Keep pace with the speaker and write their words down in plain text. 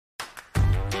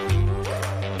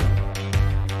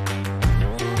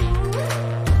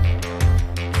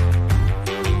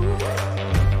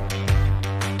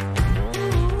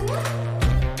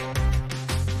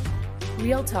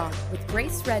Real Talk with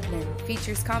Grace Redmond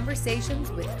features conversations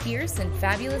with fierce and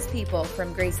fabulous people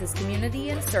from Grace's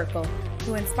community and circle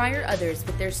who inspire others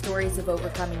with their stories of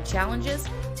overcoming challenges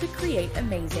to create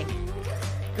amazing.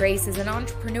 Grace is an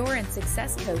entrepreneur and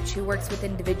success coach who works with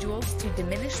individuals to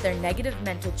diminish their negative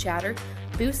mental chatter,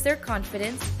 boost their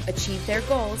confidence, achieve their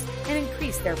goals, and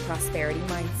increase their prosperity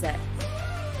mindset.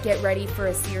 Get ready for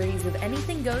a series of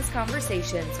anything goes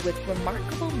conversations with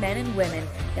remarkable men and women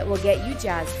that will get you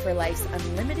jazzed for life's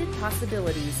unlimited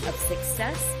possibilities of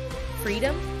success,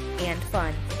 freedom, and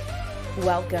fun.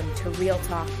 Welcome to Real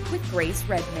Talk with Grace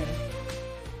Redmond.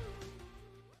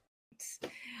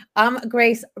 I'm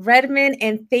Grace Redmond,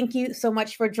 and thank you so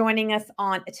much for joining us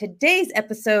on today's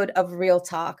episode of Real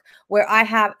Talk, where I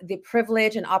have the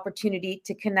privilege and opportunity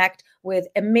to connect with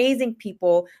amazing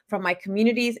people from my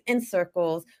communities and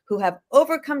circles who have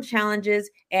overcome challenges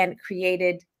and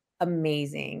created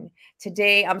amazing.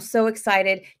 Today, I'm so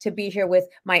excited to be here with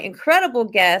my incredible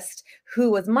guest,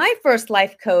 who was my first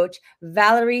life coach,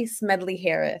 Valerie Smedley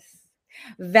Harris.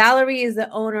 Valerie is the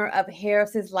owner of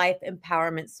Harris's Life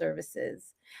Empowerment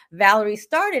Services. Valerie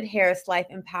started Harris Life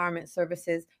Empowerment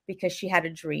Services because she had a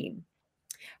dream.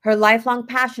 Her lifelong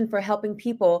passion for helping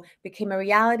people became a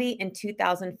reality in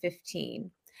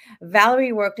 2015.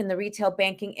 Valerie worked in the retail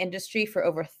banking industry for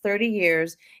over 30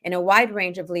 years in a wide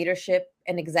range of leadership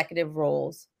and executive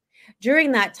roles.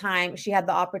 During that time, she had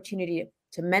the opportunity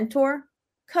to mentor,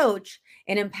 coach,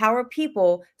 and empower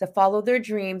people to follow their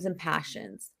dreams and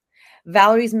passions.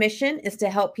 Valerie's mission is to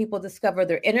help people discover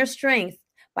their inner strength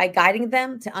by guiding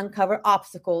them to uncover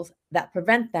obstacles that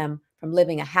prevent them from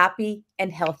living a happy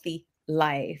and healthy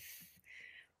life.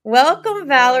 Welcome,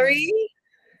 Valerie.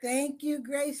 Thank you,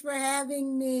 Grace, for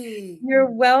having me. You're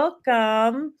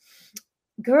welcome.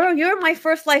 Girl, you're my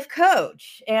first life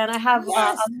coach, and I have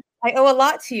I owe a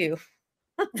lot to you.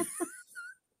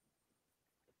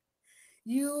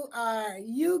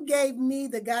 You gave me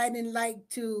the guiding light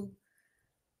to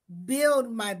build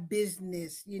my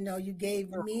business. You gave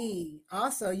me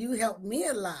also, you helped me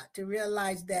a lot to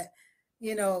realize that,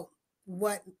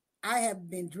 what I have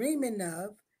been dreaming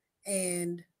of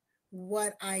and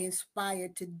what I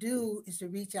inspired to do is to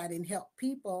reach out and help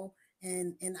people.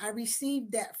 And I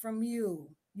received that from you.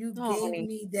 You gave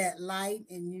me that light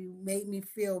and you made me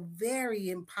feel very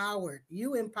empowered.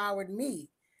 You empowered me.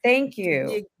 Thank you. To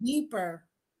dig deeper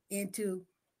into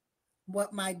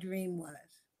what my dream was.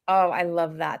 Oh, I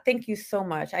love that. Thank you so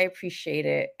much. I appreciate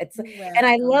it. And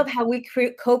I love how we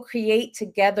co-create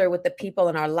together with the people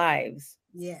in our lives.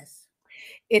 Yes.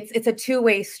 It's a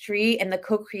two-way street, and the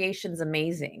co-creation is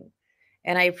amazing.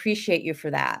 And I appreciate you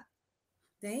for that.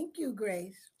 Thank you,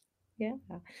 Grace. Yeah.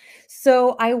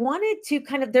 So I wanted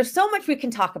to there's so much we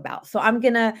can talk about. So I'm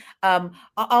going to,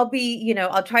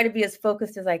 I'll try to be as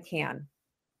focused as I can.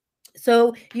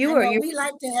 So we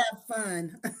like to have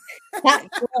fun.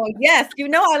 Yes,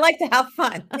 I like to have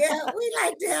fun. Yeah, we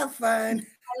like to have fun.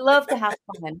 I love to have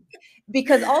fun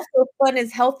because also fun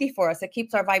is healthy for us. It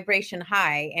keeps our vibration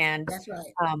high. And that's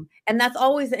right. And that's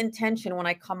always the intention when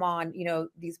I come on,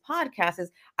 these podcasts is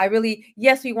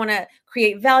we want to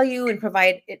create value and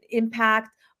provide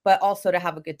impact, but also to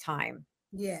have a good time.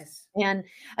 Yes. And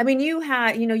I mean,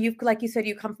 you've, like you said,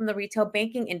 you come from the retail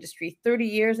banking industry, 30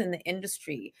 years in the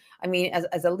industry. I mean,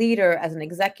 as a leader, as an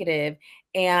executive,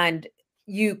 and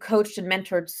you coached and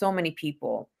mentored so many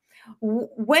people.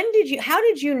 How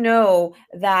did you know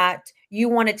that you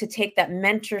wanted to take that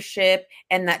mentorship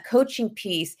and that coaching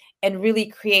piece and really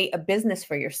create a business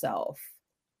for yourself?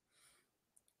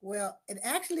 Well, it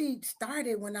actually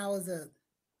started when I was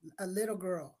a little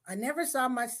girl. I never saw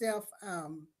myself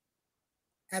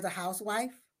as a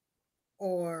housewife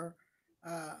or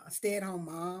a stay-at-home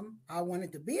mom. I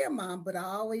wanted to be a mom, but I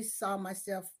always saw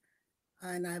myself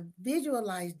and I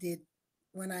visualized it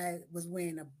when I was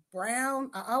wearing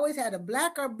I always had a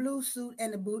black or blue suit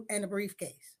and a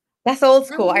briefcase. That's old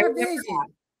school. I remember that.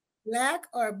 Black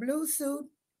or blue suit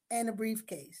and a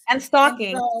briefcase. And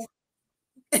stockings.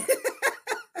 I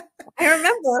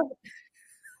remember.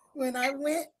 When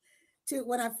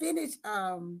I finished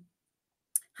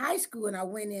high school and I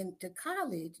went into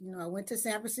college, I went to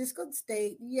San Francisco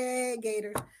State. Yay,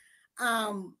 Gators.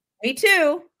 Me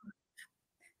too.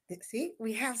 See,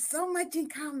 we have so much in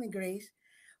common, Grace.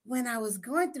 When I was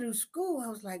going through school, I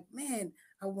was like, man,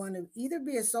 I want to either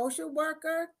be a social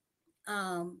worker.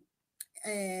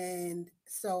 And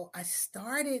so I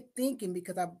started thinking,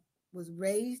 because I was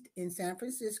raised in San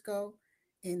Francisco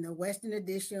in the Western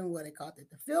Addition, what they called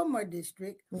it, the Fillmore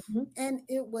District. Mm-hmm. And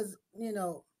it was,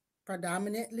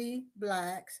 predominantly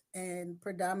Blacks and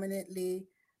predominantly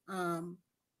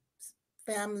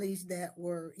families that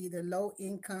were either low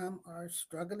income or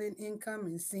struggling income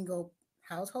in single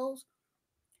households.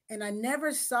 And I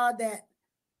never saw that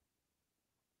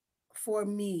for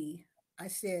me. I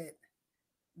said,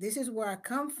 this is where I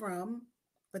come from,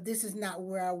 but this is not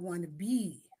where I want to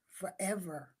be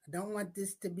forever. I don't want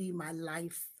this to be my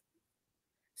life.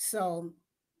 So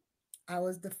I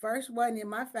was the first one in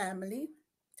my family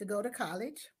to go to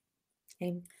college.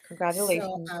 And So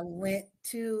congratulations. I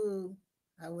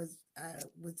was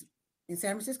in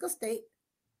San Francisco State,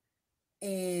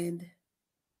 and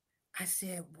I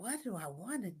said, what do I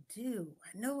want to do?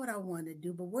 I know what I want to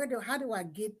do, but how do I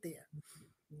get there?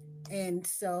 And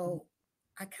so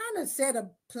I kind of set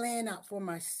a plan out for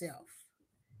myself.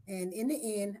 And in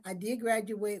the end, I did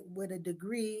graduate with a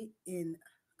degree in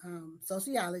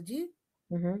sociology.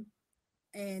 Mm-hmm.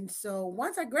 And so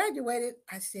once I graduated,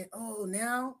 I said, oh,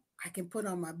 now I can put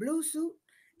on my blue suit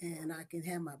and I can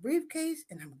have my briefcase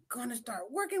and I'm going to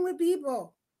start working with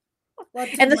people. Well,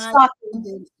 And the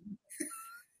stocking.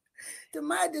 to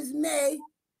my dismay,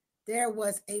 there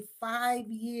was a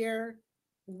 5-year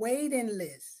waiting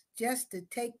list just to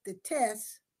take the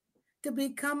test to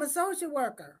become a social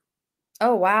worker.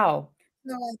 Oh, wow.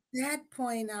 So at that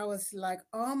point, I was like,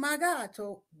 oh my God,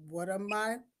 so what am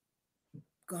I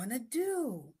going to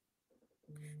do?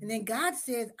 And then God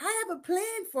says, I have a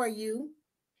plan for you.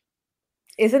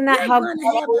 Isn't that You're how going to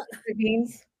God have always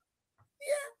intervenes?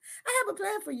 yeah, I have a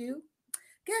plan for you.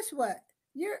 Guess what?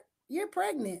 You're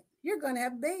pregnant. You're going to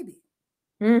have a baby.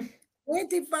 Mm.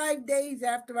 25 days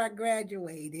after I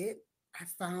graduated, I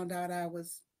found out I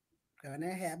was going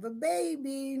to have a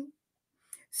baby.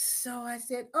 So I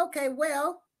said, okay,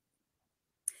 well,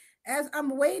 as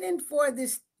I'm waiting for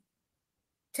this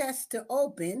test to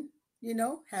open,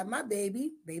 have my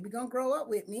baby gonna grow up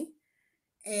with me,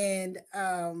 and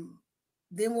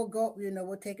then we'll go,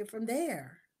 we'll take it from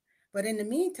there. But in the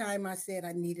meantime, I said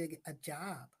I needed a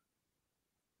job.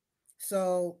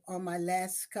 So on my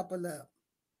last couple of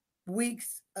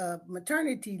weeks of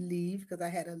maternity leave, because I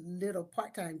had a little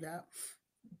part-time job,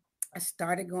 I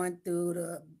started going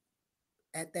through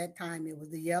at that time it was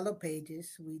the Yellow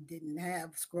Pages. We didn't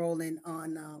have scrolling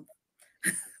on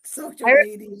social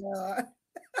media.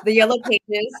 The Yellow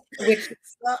Pages, which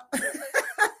So,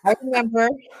 I remember.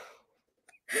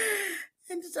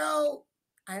 and so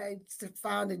I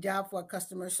found a job for a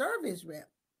customer service rep.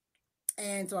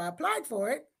 And so I applied for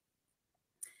it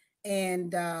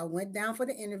and went down for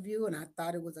the interview. And I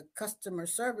thought it was a customer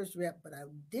service rep, but I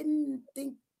didn't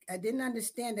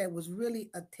understand that it was really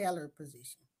a teller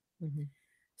position. Mm-hmm.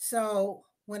 So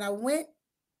when I went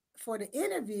for the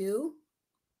interview,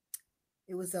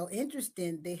 it was so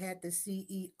interesting. They had the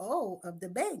CEO of the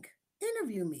bank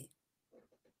interview me.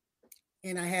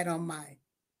 And I had on my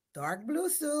dark blue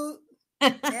suit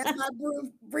and my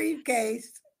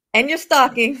briefcase. And your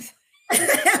stockings.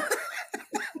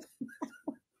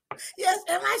 Yes,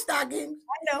 and my stockings.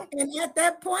 I know. And at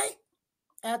that point,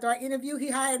 after our interview, he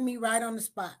hired me right on the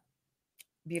spot.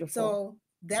 Beautiful. So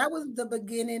that was the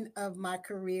beginning of my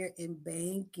career in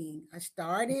banking. I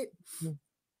started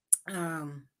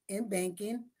in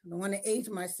banking. I don't want to age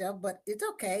myself, but it's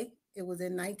okay. It was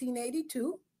in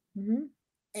 1982. Mm-hmm.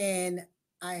 And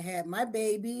I had my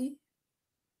baby.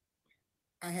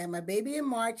 I had my baby in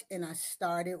March, and I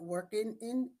started working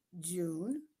in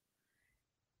June.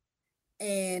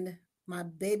 And my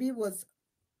baby was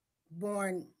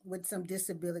born with some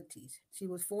disabilities. She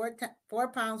was 4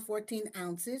 pounds, 14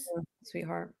 ounces. Oh,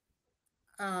 sweetheart.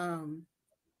 And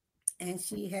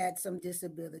she had some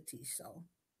disabilities.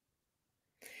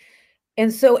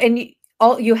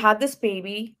 You had this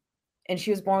baby and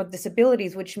she was born with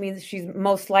disabilities, which means she's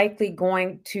most likely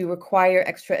going to require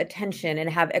extra attention and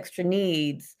have extra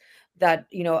needs that,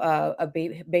 a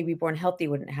baby born healthy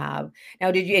wouldn't have.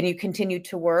 Now, you continued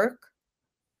to work?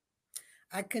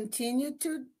 I continued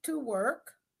to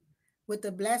work with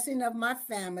the blessing of my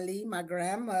family. My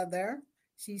grandmother,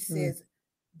 she says,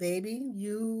 baby,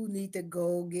 you need to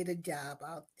go get a job.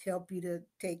 I'll help you to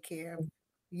take care of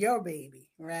your baby,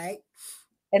 right?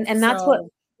 And that's what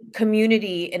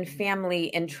community and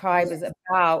family and tribe is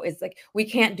about. It's like, we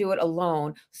can't do it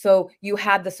alone. So you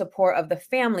had the support of the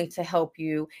family to help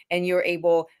you, and you're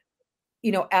able,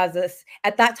 at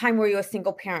that time, were you a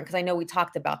single parent? Because I know we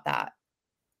talked about that.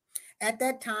 At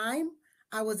that time,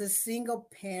 I was a single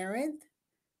parent.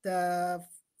 The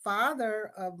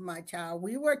father of my child,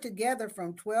 we were together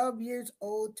from 12 years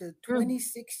old to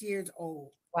 26 years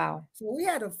old. Wow. So we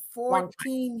had a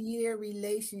 14-year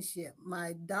relationship.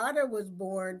 My daughter was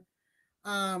born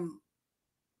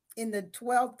in the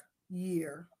 12th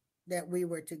year that we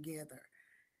were together.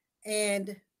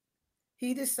 And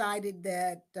he decided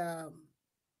that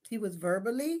He was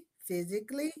verbally,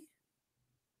 physically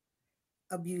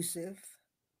abusive.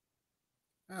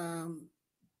 Um,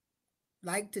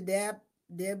 like to deb,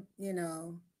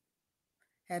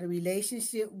 had a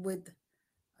relationship with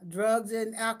drugs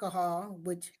and alcohol,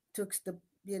 which took the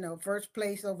first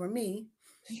place over me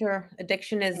Sure.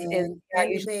 Addiction is yeah, and the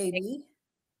usually baby.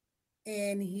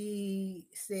 And he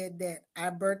said that I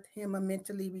birthed him a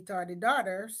mentally retarded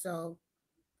daughter, so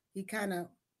he kind of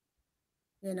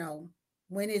you know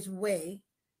went his way,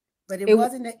 but it it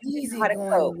was wasn't an how easy to going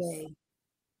cope. way.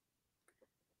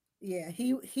 Yeah,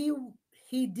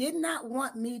 he did not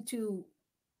want me to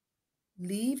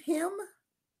leave him.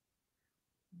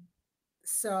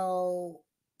 So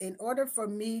in order for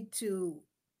me to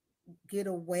get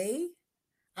away,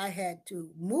 I had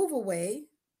to move away,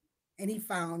 and he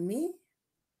found me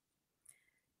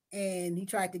and he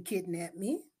tried to kidnap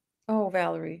me. Oh,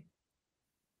 Valerie.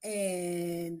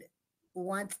 And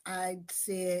once I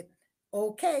said,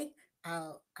 okay,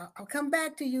 I'll come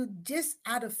back to you, just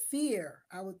out of fear.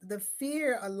 I was the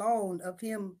fear alone of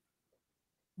him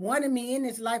wanting me in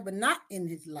his life, but not in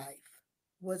his life,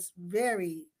 was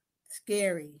very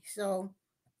scary. So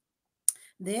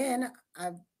then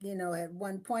at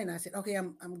one point I said, okay,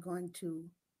 I'm going to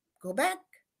go back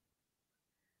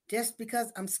just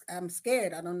because I'm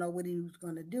scared. I don't know what he was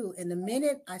going to do. And the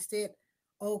minute I said,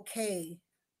 okay,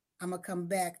 I'm gonna come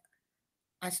back,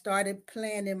 I started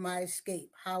planning my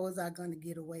escape. How was I going to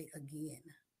get away again?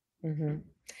 Hmm.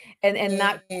 And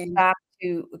that goes And back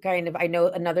to kind of, I know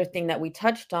another thing that we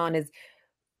touched on is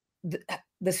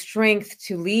the strength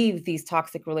to leave these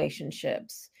toxic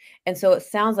relationships. And so it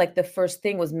sounds like the first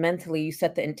thing was mentally you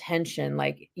set the intention,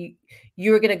 like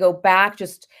you're going to go back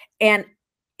just, and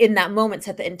in that moment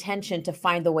set the intention to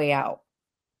find the way out.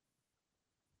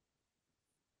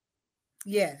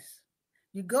 yes,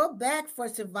 you go back for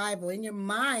survival in your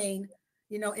mind.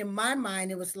 In my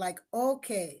mind, it was like,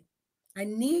 okay, I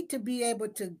need to be able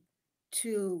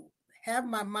to have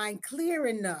my mind clear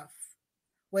enough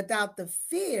without the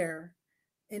fear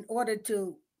in order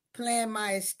to plan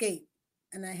my escape.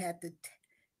 And I had to,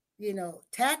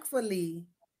 tactfully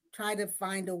try to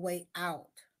find a way out.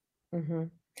 Hmm.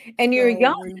 And you're So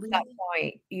young when at that we,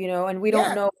 point, and we don't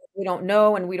yeah,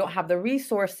 know, and we don't have the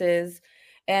resources.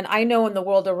 And I know in the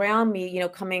world around me,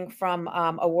 coming from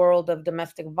a world of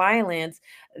domestic violence,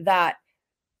 that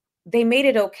they made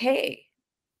it okay.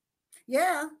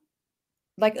 yeah,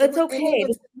 Like, it's and it okay. This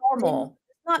was, is they, normal.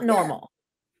 It's not yeah, normal.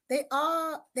 they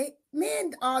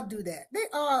men all do that. They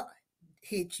all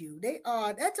hit you.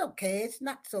 That's okay. It's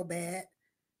not so bad.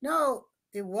 No,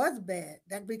 it was bad.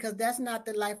 That because that's not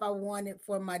the life I wanted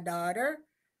for my daughter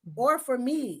Mhm. or for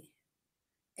me.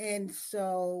 And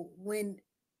so when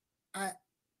I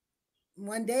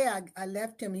one day I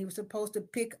left him, he was supposed to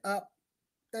pick up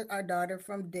our daughter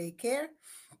from daycare,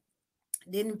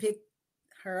 didn't pick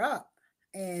her up,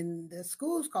 and the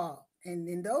school's called. And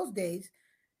in those days,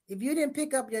 if you didn't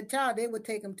pick up your child, they would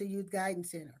take them to youth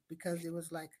guidance center because it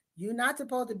was like, you're not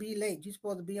supposed to be late. You're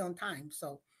supposed to be on time.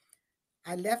 So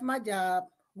I left my job,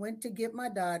 went to get my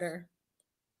daughter,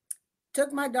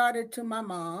 took my daughter to my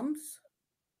mom's,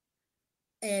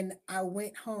 and I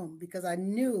went home because I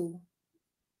knew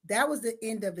that was the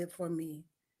end of it for me.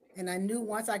 And I knew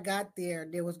once I got there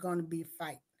was going to be a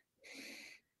fight.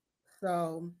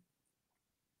 So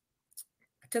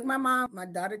I took my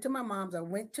daughter to my mom's. I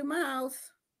went to my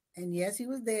house, and yes, he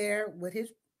was there with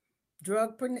his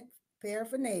drug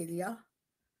paraphernalia.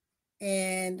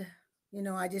 And,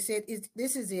 I just said,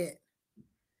 this is it.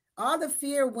 All the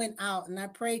fear went out, and I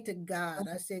prayed to God.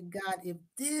 I said, God, if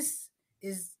this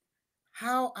is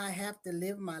how I have to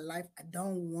live my life, I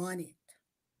don't want it.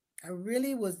 I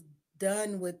really was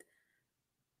done with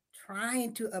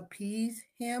trying to appease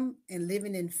him and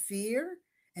living in fear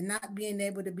and not being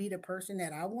able to be the person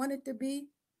that I wanted to be.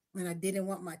 And I didn't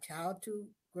want my child to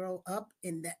grow up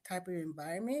in that type of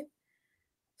environment.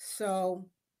 So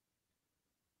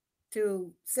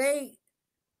to say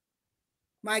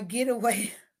my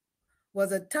getaway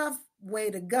was a tough way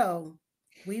to go,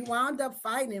 we wound up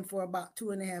fighting for about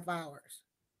 2.5 hours.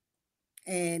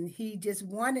 And he just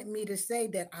wanted me to say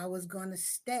that I was going to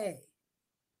stay.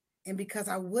 And because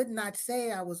I would not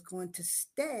say I was going to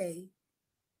stay,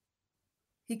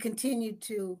 he continued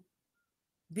to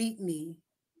beat me,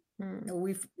 Mm. and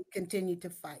we continued to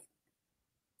fight.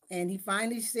 And he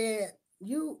finally said,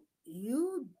 you're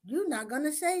not going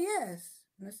to say yes.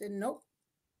 And I said, nope,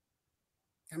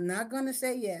 I'm not going to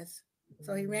say yes.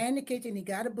 So he ran in the kitchen, he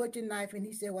got a butcher knife, and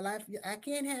he said, well, I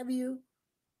can't have you.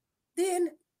 Then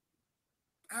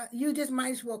you just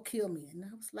might as well kill me. And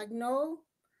I was like, no,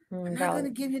 I'm not going Valid.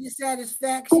 to give you the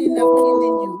satisfaction of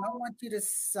killing you. I want you to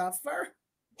suffer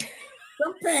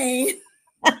some pain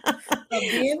of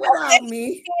being without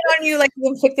me. On you like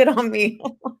you inflicted on me.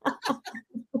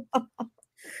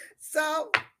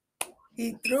 So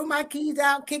he threw my keys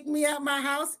out, kicked me out my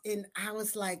house, and I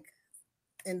was like,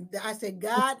 and I said,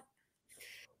 God,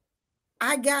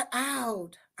 I got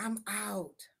out. I'm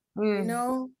out, you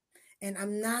know, and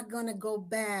I'm not going to go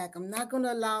back. I'm not going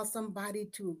to allow somebody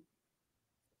to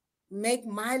make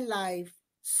my life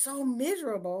so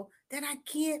miserable that I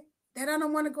can't, that I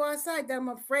don't want to go outside, that I'm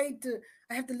afraid to,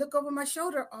 I have to look over my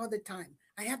shoulder all the time.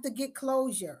 I have to get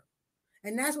closure.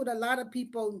 And that's what a lot of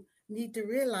people need to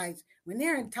realize when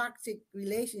they're in toxic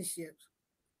relationships.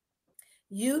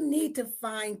 You need to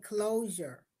find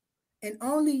closure. And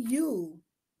only you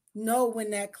know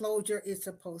when that closure is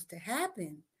supposed to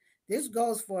happen. This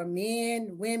goes for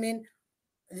men, women,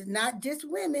 not just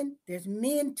women, there's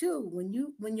men too.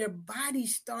 When your body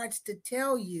starts to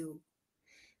tell you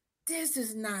this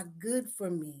is not good for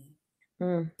me.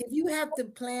 If you have to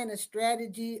plan a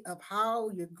strategy of how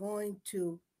you're going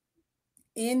to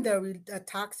end a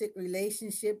toxic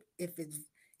relationship, if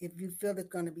you feel it's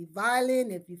going to be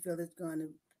violent, if you feel it's going to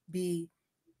be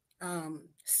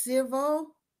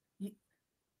civil,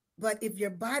 but if your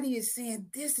body is saying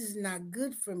this is not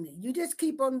good for me, you just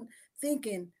keep on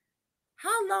thinking,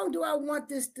 how long do I want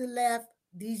this to last?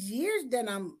 These years that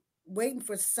I'm waiting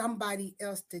for somebody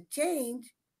else to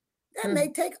change, that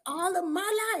may take all of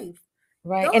my life.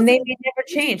 Right. Those And they are may never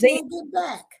things you change. can't get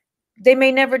back. They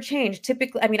may never change.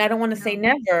 Typically, I mean, I don't want to say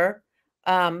No. never.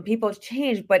 People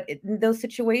change, but in those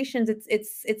situations,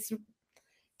 it's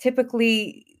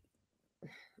typically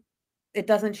it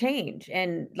doesn't change.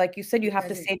 And like you said, you have to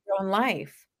Doesn't. save your own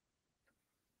life.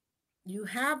 You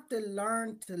have to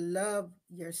learn to love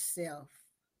yourself.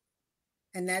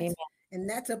 And Amen.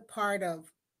 that's a part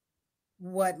of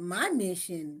what my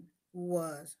mission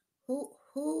was.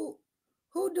 Who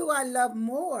do I love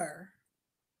more?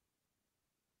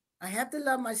 I have to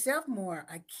love myself more.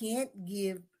 I can't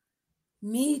give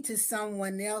me to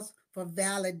someone else for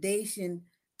validation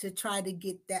to try to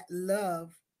get that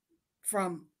love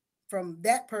from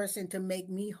that person to make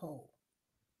me whole.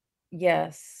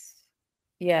 Yes.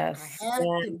 I Yes. have to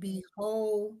And be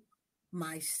whole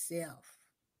myself.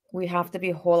 we have to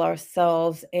be whole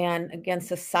ourselves. And again,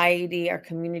 society, our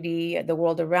community, the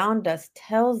world around us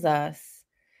tells us,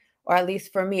 or at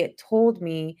least for me, it told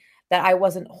me that I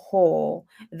wasn't whole,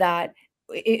 that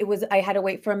it was, I had to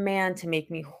wait for a man to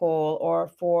make me whole or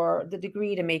for the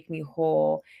degree to make me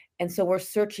whole. And so we're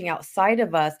searching outside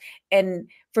of us. And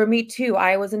for me too,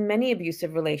 I was in many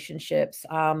abusive relationships.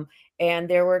 And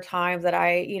there were times that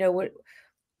I, would,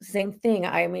 same thing.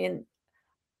 I mean,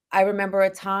 I remember a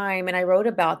time, and I wrote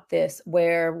about this,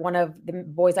 where one of the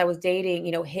boys I was dating,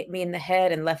 hit me in the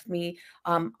head and left me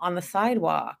on the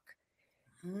sidewalk.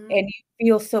 And you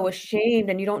feel so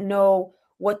ashamed and you don't know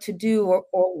what to do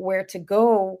or where to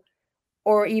go,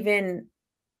 or even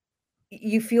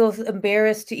you feel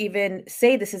embarrassed to even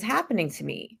say this is happening to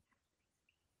me.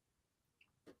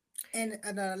 And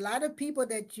a lot of people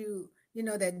that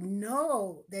that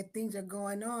know that things are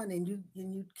going on, and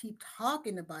you keep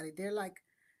talking about it, they're like,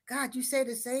 God, you say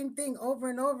the same thing over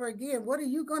and over again. What are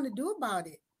you going to do about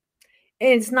it?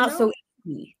 And it's You not know? so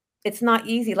easy. It's not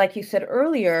easy. Like you said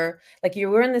earlier, like you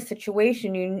were in this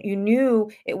situation, you knew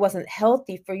it wasn't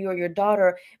healthy for you or your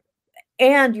daughter,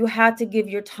 and you had to give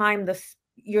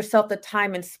yourself the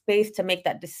time and space to make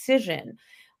that decision.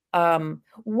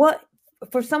 What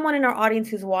for someone in our audience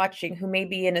who's watching who may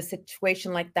be in a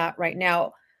situation like that right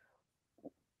now,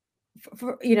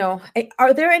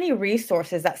 are there any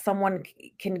resources that someone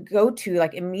can go to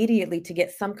like immediately to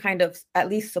get some kind of at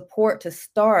least support to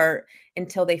start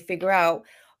until they figure out?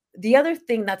 The other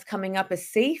thing that's coming up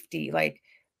is safety. Like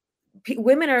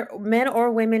women, or men or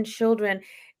women, children,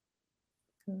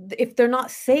 if they're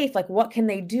not safe, like what can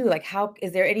they do? Like how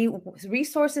is there any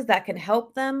resources that can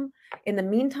help them in the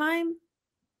meantime?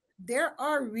 There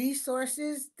are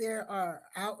resources, there are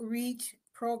outreach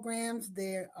programs,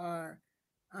 there are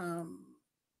um,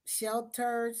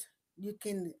 shelters. You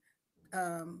can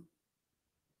um,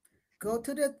 go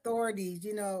to the authorities.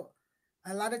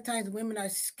 A lot of times women are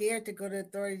scared to go to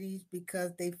authorities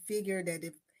because they figure that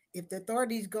if the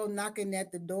authorities go knocking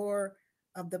at the door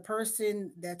of the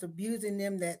person that's abusing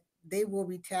them, that they will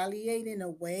retaliate in a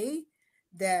way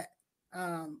that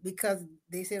because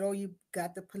they said, oh, you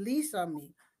got the police on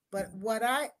me. But what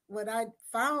I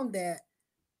found, that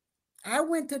I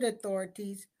went to the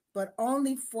authorities, but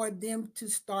only for them to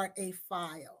start a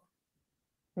file.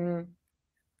 Mm.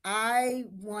 I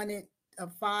wanted a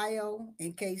file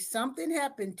in case something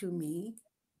happened to me,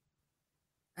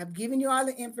 I've given you all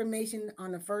the information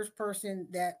on the first person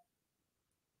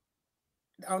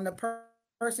on the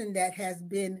person that has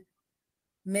been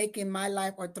making my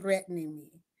life or threatening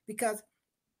me. Because,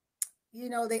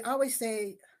 they always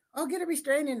say, oh, get a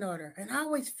restraining order. And I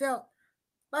always felt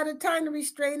by the time the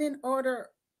restraining order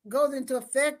goes into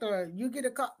effect or you get a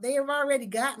call, they have already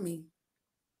got me.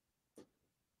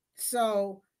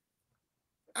 So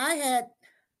I had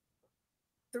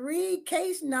 3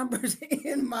 case numbers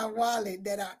in my wallet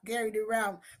that I carried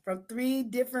around from 3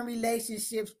 different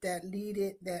relationships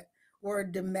that were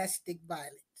domestic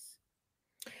violence.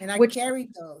 And I carried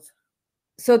those.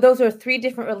 So those are 3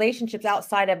 different relationships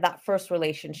outside of that first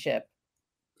relationship.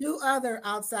 2 other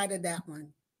outside of that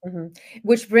one. Mm-hmm.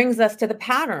 Which brings us to the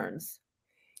patterns.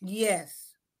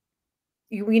 Yes.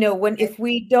 If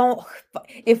we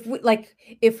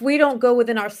don't go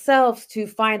within ourselves to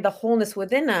find the wholeness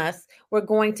within us, we're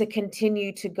going to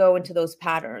continue to go into those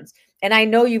patterns. And I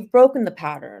know you've broken the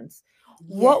patterns.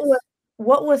 Yes.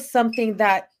 What was something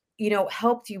that,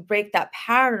 helped you break that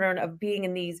pattern of being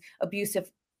in these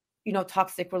abusive,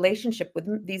 toxic relationship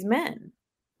with these men?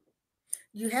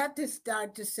 You have to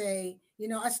start to say,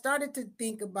 I started to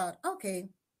think about, okay,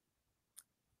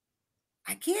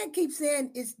 I can't keep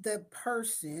saying it's the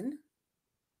person,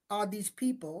 all these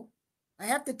people. I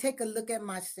have to take a look at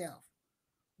myself.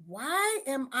 Why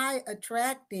am I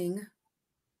attracting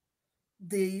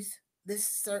this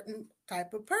certain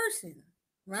type of person?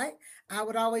 Right? I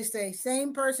would always say,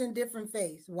 same person, different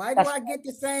face. Why do I get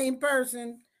the same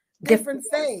person, different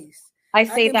face? I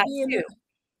say that too.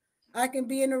 I can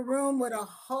be in a room with a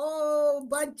whole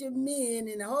bunch of men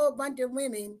and a whole bunch of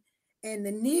women, and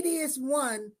the neediest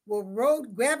one will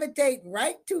gravitate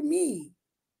right to me.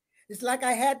 It's like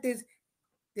I had this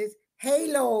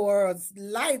halo or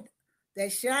light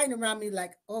that shine around me,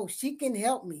 like, oh, she can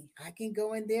help me. I can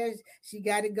go in there. She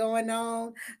got it going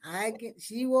on.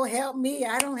 She will help me.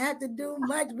 I don't have to do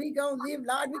much. We gonna live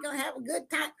large. We gonna have a good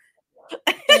time.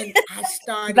 And I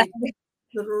started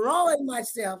throwing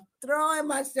myself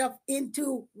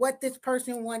into what this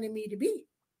person wanted me to be,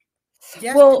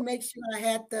 just to make sure I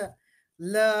had the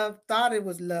love, thought it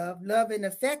was love and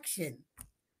affection.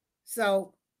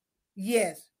 So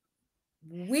yes,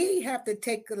 we have to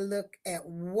take a look at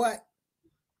what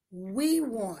we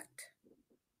want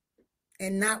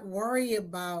and not worry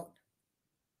about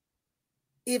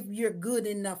if you're good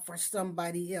enough for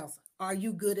somebody else. Are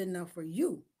you good enough for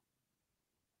you?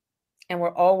 And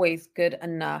we're always good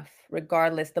enough,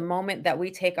 regardless. The moment that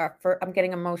we take our first, I'm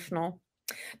getting emotional.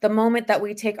 The moment that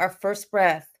we take our first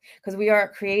breath, because we are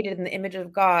created in the image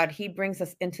of God, He brings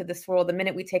us into this world. The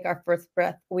minute we take our first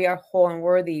breath, we are whole and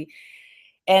worthy.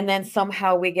 And then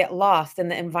somehow we get lost in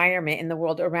the environment, in the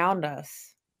world around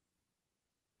us.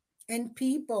 And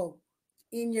people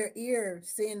in your ear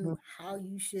saying how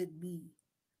you should be,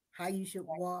 how you should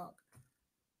walk,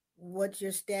 what's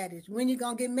your status, when you're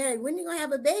going to get married, when you're going to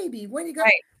have a baby, when you're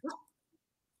going to,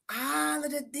 all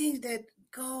of the things that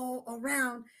go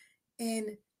around.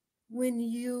 And when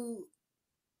you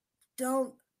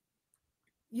don't,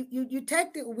 you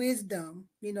take the wisdom,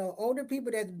 older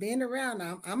people that's been around.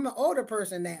 I'm an older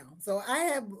person now, so I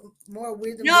have more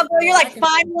wisdom. No, girl, you're like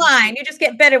fine wine. You just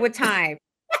get better with time.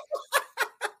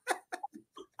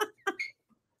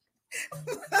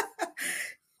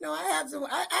 No,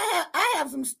 I have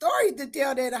some stories to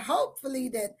tell that hopefully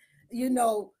that,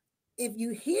 if you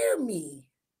hear me,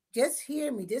 just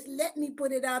hear me, just let me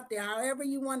put it out there. However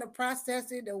you want to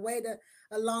process it,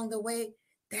 along the way,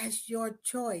 that's your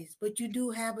choice. But you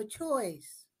do have a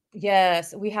choice.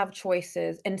 Yes, we have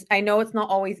choices. And I know it's not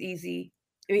always easy.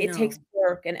 It takes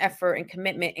work and effort and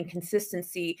commitment and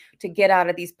consistency to get out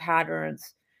of these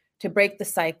patterns, to break the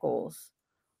cycles.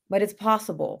 But it's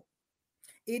possible.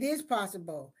 It is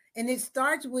possible. And it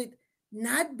starts with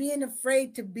not being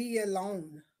afraid to be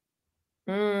alone.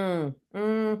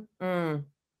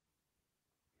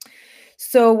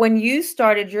 So when you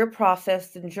started your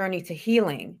process and journey to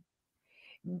healing,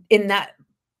 in that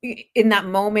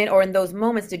moment or in those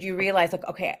moments, did you realize, like,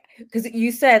 okay, because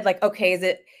you said, like,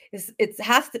 okay,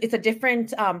 it's a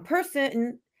different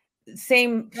person,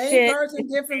 same shit, person,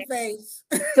 different face.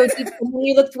 So when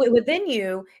you looked within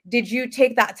you, did you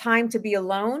take that time to be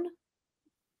alone?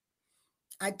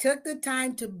 I took the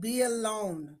time to be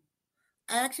alone.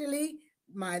 Actually,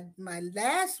 my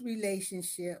last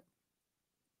relationship,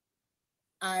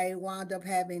 I wound up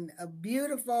having a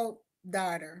beautiful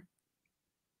daughter.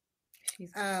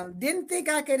 Didn't think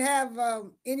I could have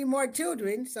any more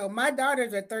children. So my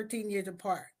daughters are 13 years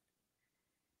apart.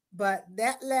 But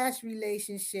that last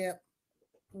relationship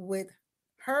with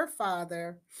her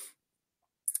father,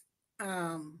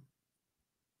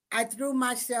 I threw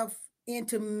myself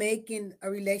into making a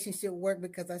relationship work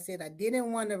because I said I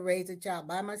didn't want to raise a child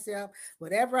by myself.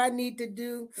 Whatever I need to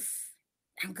do,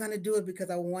 I'm going to do it because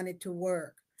I want it to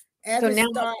work. As So a now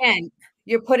start, again,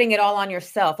 you're putting it all on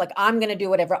yourself. Like, I'm going to do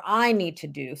whatever I need to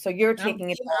do. So you're taking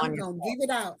it all on I'm gonna yourself. give it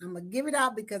out. I'm gonna give it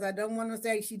out because I don't want to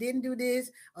say she didn't do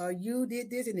this or you did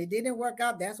this and it didn't work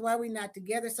out. That's why we're not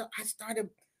together. So I started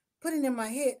putting in my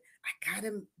head, I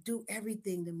gotta do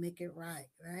everything to make it right,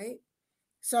 right?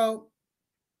 So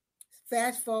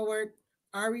fast forward,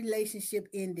 our relationship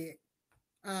ended.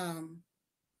 Um,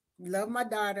 love my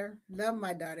daughter,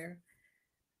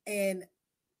 and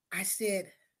I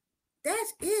said,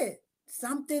 "That's it.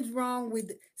 Something's wrong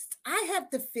with. I have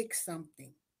to fix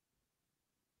something."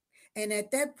 And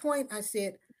at that point, I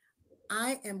said,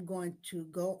 I am going to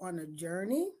go on a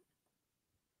journey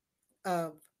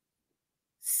of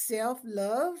self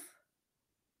love.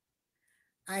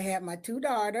 I have my two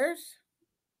daughters,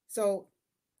 so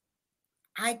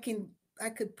I can I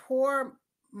could pour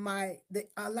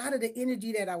a lot of the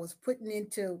energy that I was putting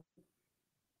into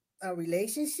a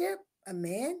relationship, a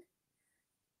man,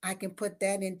 I can put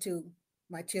that into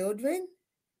my children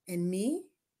and me.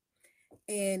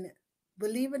 And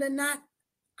believe it or not,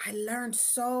 I learned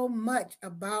so much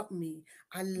about me.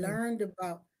 I Mm. learned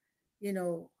about,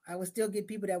 I would still get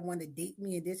people that want to date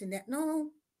me and this and that.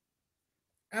 No,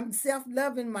 I'm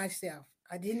self-loving myself.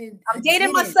 I I'm dating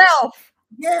didn't. myself.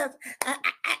 Yes,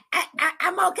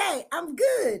 I'm okay. I'm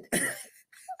good.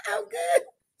 I'm good.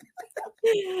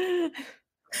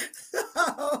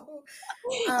 So,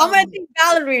 I'm going to um, take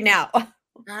Valerie now.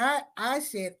 I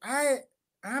said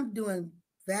I'm doing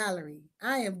Valerie.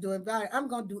 I am doing Valerie. I'm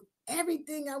gonna do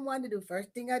everything I want to do. First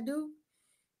thing I do,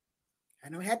 I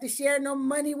don't have to share no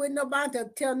money with nobody to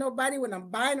tell nobody when I'm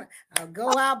buying. I'll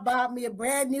go out buy me a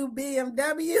brand new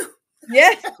BMW.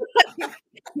 Yes. Get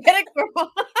it,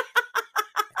 girl.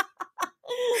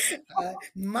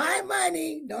 My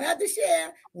money, don't have to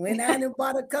share. Went out and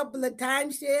bought a couple of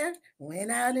timeshares.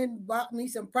 Went out and bought me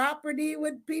some property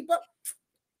with people.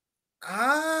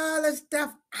 All the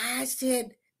stuff. I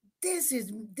said, this is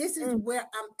Mm, where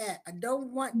I'm at. I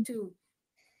don't want to.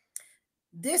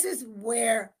 This is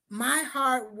where my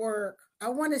hard work. I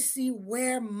want to see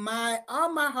where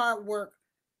all my hard work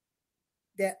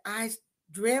that I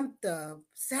dreamt of,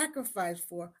 sacrificed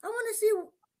for. I want to see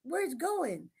where it's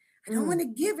going. I don't want mm.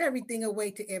 to give everything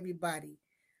away to everybody.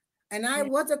 And I Yeah.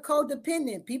 was a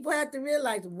codependent. People have to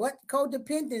realize what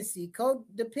codependency.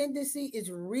 Codependency is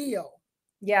real.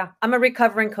 Yeah. I'm a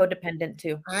recovering codependent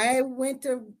too. I went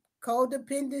to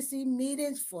codependency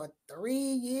meetings for 3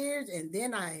 years, and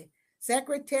then I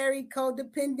secretary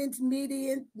codependence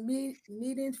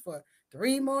meetings for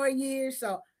 3 more years.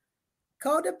 So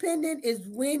codependent is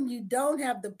when you don't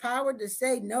have the power to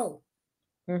say no.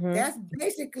 Mm-hmm. That's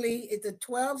basically it's a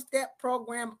 12-step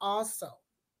program also.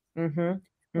 Mm-hmm.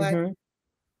 But Mm-hmm.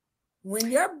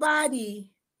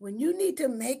 when you need to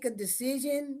make a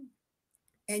decision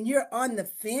and you're on the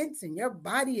fence and your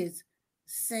body is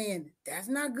saying that's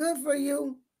not good for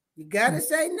you, you got to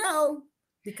say no,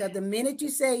 because the minute you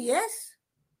say yes,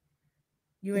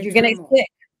 you're in You're going to turmoil. sick.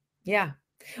 Yeah.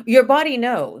 Your body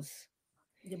knows.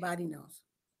 Your body knows.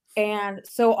 And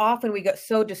so often we get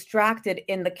so distracted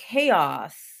in the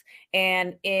chaos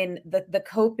and in the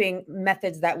coping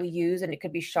methods that we use, and it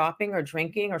could be shopping or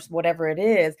drinking or whatever it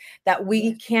is, that we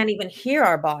Yes, can't even hear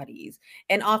our bodies.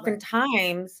 And right.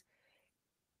 oftentimes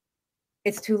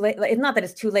it's too late. Like, it's not that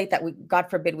it's too late that we, God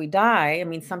forbid, we die. I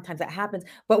mean, sometimes that happens,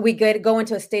 but we go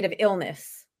into a state of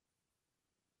illness.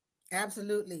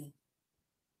 Absolutely.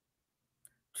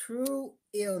 True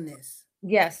illness.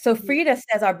 Yes. So Frida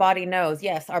says our body knows.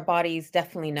 Yes, our bodies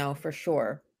definitely know for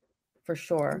sure. For And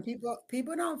sure.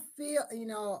 people don't feel,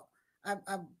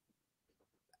 I've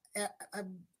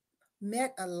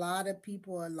met a lot of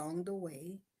people along the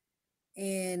way,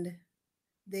 and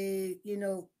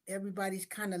everybody's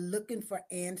kind of looking for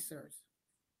answers.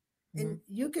 Mhm. And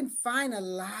you can find a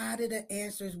lot of the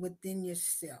answers within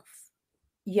yourself.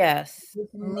 Yes. You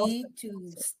Most need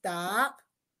to stop,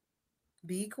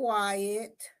 be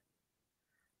quiet,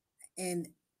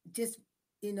 and just,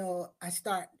 I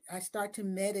start to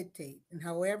meditate. And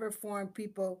however form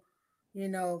people,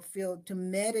 feel to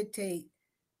meditate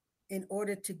in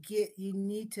order to you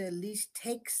need to at least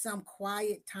take some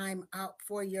quiet time out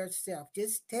for yourself.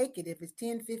 Just take it. If it's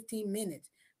 10, 15 minutes,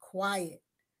 quiet,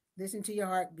 listen to your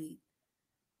heartbeat.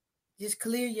 Just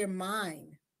clear your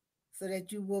mind so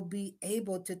that you will be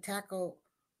able to tackle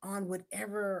on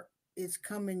whatever is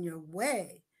coming your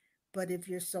way. But if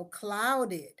you're so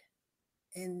clouded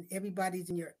and everybody's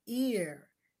in your ear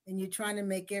and you're trying to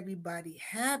make everybody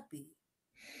happy,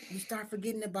 You start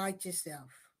forgetting about yourself.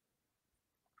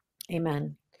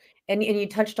 Amen. And you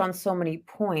touched on so many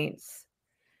points.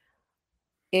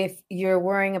 If you're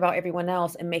worrying about everyone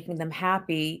else and making them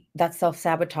happy, that's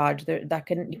self-sabotage.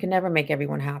 You can never make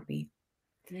everyone happy.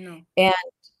 No. And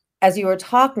as you were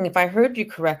talking, if I heard you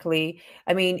correctly,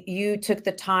 I mean, you took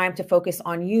the time to focus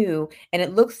on you. And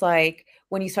it looks like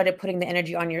when you started putting the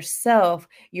energy on yourself,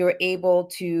 you were able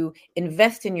to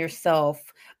invest in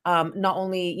yourself, not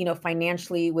only,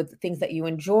 financially with things that you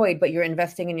enjoyed, but you're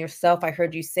investing in yourself. I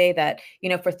heard you say that,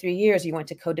 for 3 years, you went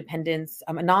to Codependence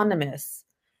Anonymous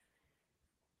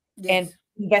and Yes.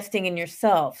 investing in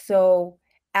yourself. So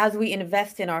as we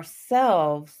invest in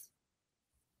ourselves,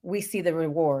 we see the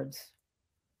rewards.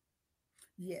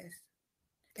 Yes.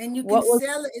 And you can What was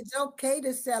sell it. It's okay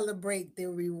to celebrate the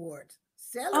rewards.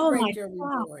 Oh my Celebrate your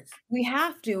God. rewards. We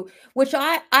have to, which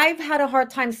I've had a hard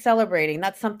time celebrating.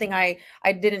 That's something I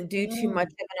didn't do too much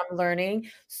Mm. of, and I'm learning.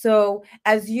 So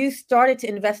as you started to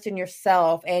invest in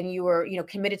yourself and you were,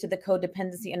 committed to the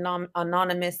Codependency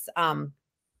Anonymous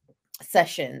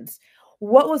sessions,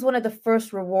 what was one of the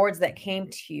first rewards that came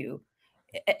to you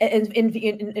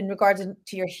in regards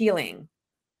to your healing?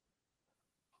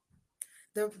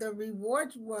 The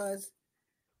reward was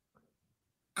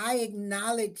I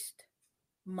acknowledged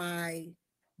my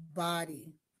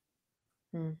body.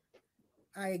 Mm.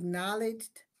 I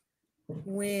acknowledged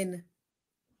when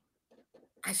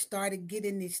I started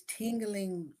getting this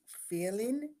tingling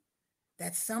feeling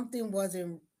that something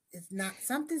wasn't it's not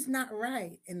something's not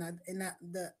right,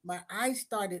 my eyes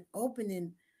started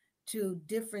opening to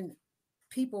different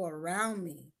people around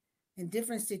me in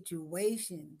different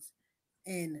situations,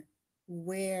 and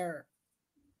where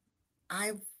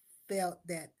I felt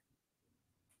that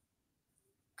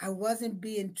I wasn't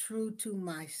being true to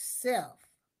myself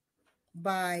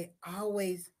by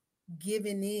always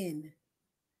giving in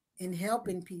and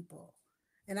helping people.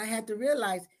 And I had to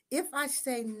realize, if I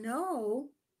say no,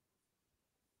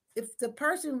 if the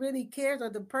person really cares, or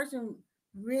the person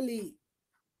really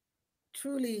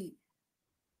truly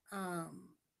um,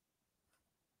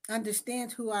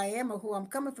 understands who I am or who I'm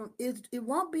coming from, it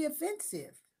won't be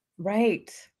offensive.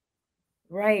 Right.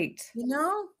 Right.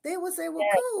 They will say, well,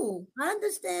 Yeah. cool, I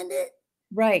understand it.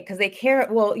 Right. Because they care.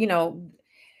 Well,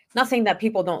 not saying that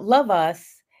people don't love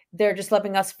us. They're just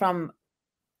loving us from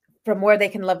where they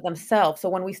can love themselves. So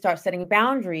when we start setting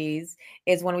boundaries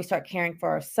is when we start caring for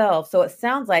ourselves. So it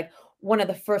sounds like one of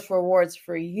the first rewards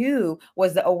for you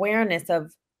was the awareness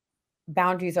of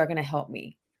boundaries are going to help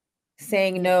me.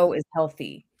 Saying Yes. no is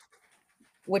healthy.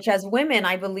 Which as women,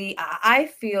 I believe, I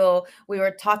feel we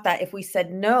were taught that if we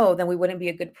said no, then we wouldn't be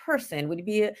a good person. We'd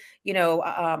be, a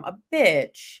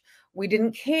bitch. We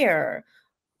didn't care.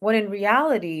 When in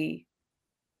reality,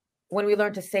 when we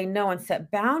learn to say no and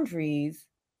set boundaries,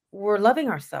 we're loving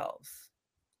ourselves.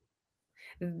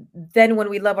 Then when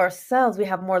we love ourselves, we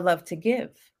have more love to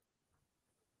give.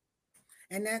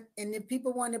 And if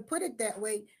people want to put it that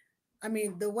way, I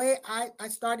mean, the way I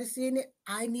started seeing it,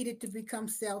 I needed to become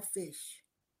selfish.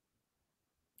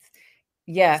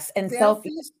 Yes, and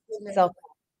Selfish self.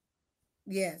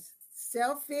 yes,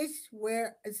 selfish,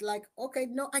 where it's like, okay,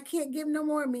 no, I can't give no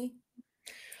more of me.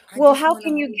 I Well, just how want to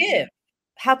can you hold give? you.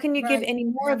 How can you give Right. any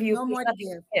I more have of you if no there's more to nothing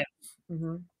give. to give?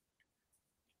 Mhm.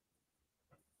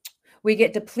 We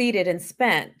get depleted and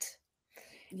spent.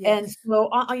 And Yes. so,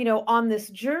 on this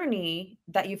journey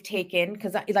that you've taken,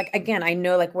 because like, again, I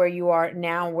know like where you are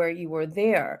now, where you were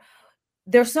there,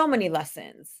 there's so many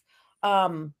lessons.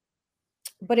 Um,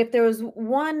 but if there was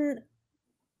one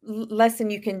lesson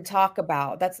you can talk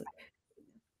about, that's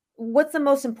what's the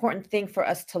most important thing for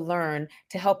us to learn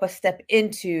to help us step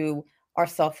into our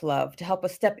self-love, to help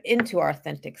us step into our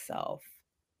authentic self.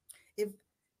 If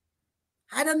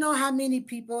I don't know how many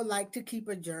people like to keep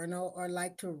a journal or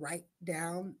like to write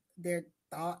down their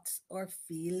thoughts or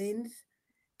feelings.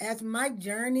 As my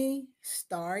journey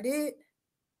started,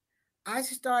 I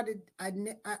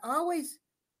always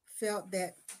felt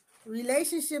that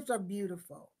relationships are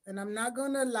beautiful, and I'm not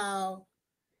going to allow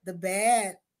the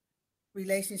bad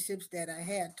relationships that I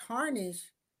had tarnish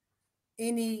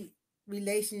any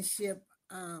relationship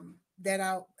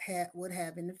that would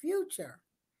have in the future.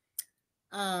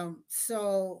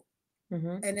 So,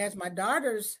 Mhm. and as my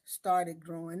daughters started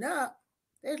growing up,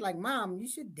 they're like, "Mom, you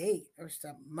should date or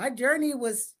something." My journey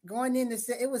was going into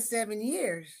it was 7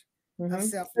 years of Mhm.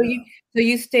 self So you love. so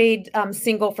you stayed,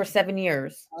 single for 7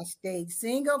 years. I stayed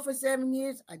single for 7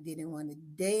 years. I didn't want to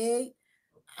date.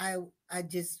 I I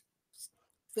just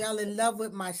fell in love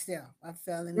with myself. I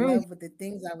fell in Mm, love with the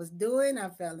things I was doing. I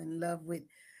fell in love with,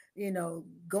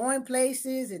 going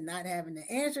places and not having to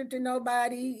answer to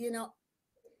nobody.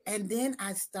 And then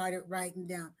I started writing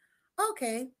down,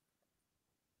 okay,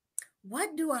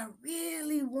 what do I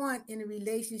really want in a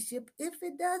relationship if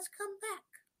it does come back?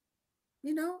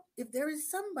 If there is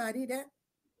somebody that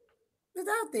is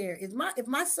out there, if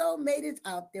my soulmate is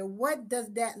out there, what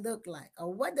does that look like?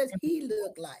 Or what does he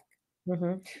look like?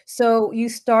 So you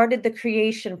started the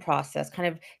creation process, kind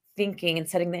of thinking and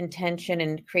setting the intention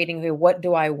and creating, okay, what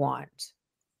do I want?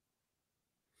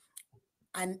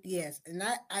 And yes, and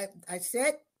I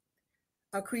set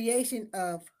a creation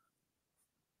of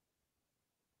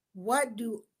what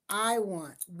do I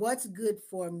want? What's good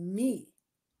for me?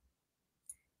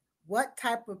 What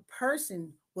type of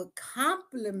person would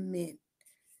complement,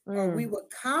 or we would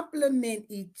complement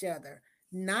each other,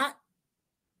 not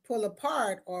pull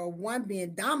apart, or one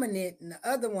being dominant and the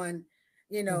other one,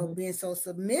 being so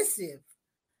submissive.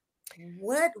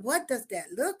 What does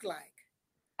that look like?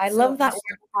 I love that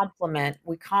word compliment.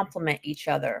 We complement each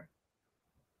other.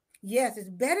 Yes, it's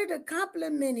better to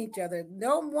complement each other.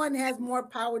 No one has more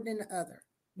power than the other.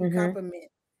 You compliment.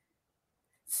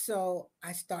 So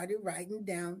I started writing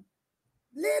down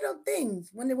little things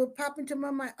when they would pop into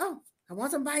my mind. Oh, I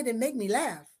want somebody to make me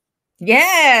laugh.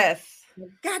 Yes.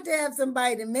 You got to have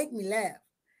somebody to make me laugh.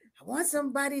 I want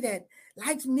somebody that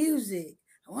likes music.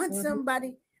 I want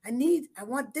somebody, I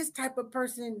want this type of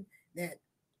person that,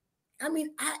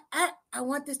 I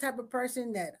want this type of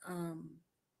person that,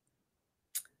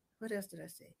 what else did I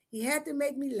say? He had to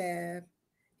make me laugh.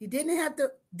 He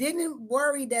didn't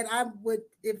worry that I would,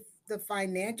 if the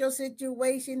financial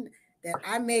situation that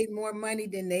I made more money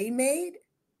than they made,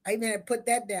 I even had to put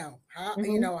that down. How,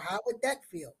 how would that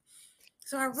feel?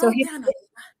 So I wrote down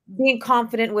being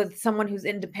confident with someone who's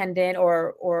independent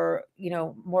or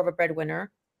more of a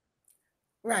breadwinner.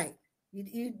 Right.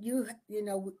 If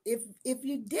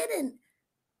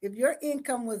your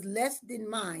income was less than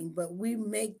mine, but we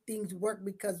make things work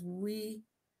because we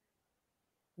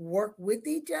work with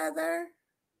each other,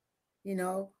 you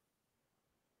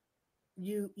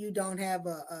don't have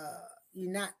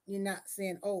you're not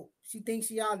saying, oh, she thinks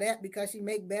she all that because she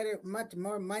make much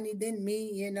more money than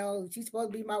me. She's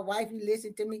supposed to be my wife. You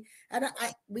listen to me.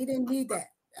 We didn't need that.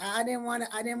 I didn't want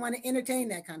to entertain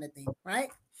that kind of thing. Right.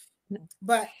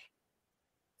 But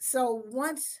so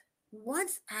once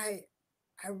I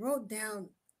wrote down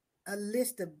a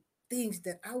list of things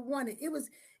that I wanted, it was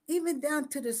even down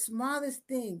to the smallest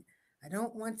thing. I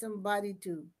don't want somebody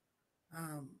to,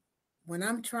 when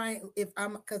I'm trying,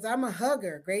 because I'm a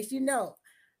hugger, Grace,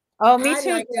 Oh, me I too.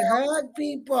 like to hug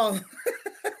people.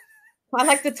 I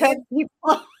like to touch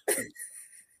people.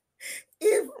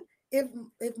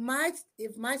 If my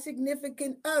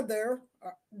significant other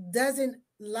doesn't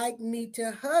like me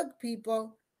to hug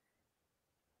people,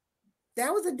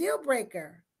 that was a deal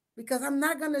breaker, because I'm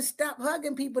not going to stop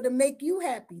hugging people to make you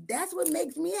happy. That's what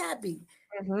makes me happy.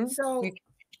 So you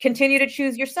continue to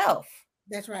choose yourself.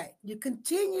 That's right. You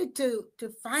continue to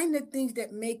find the things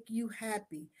that make you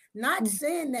happy. Not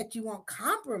saying that you won't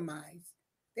compromise.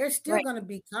 There's still going to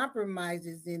be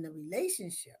compromises in the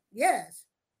relationship. Yes.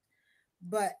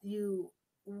 But you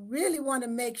really want to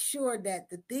make sure that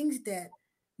the things that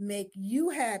make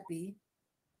you happy,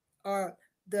 or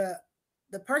the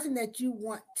person that you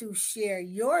want to share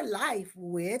your life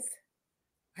with,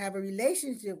 have a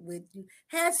relationship with you,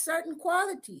 has certain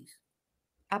qualities.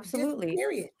 Absolutely. Just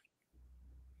period.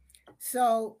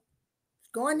 So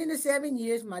going into 7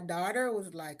 years, my daughter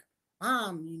was like,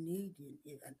 Mom, I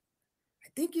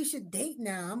think you should date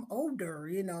now. I'm older,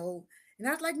 And I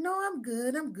was like, no, I'm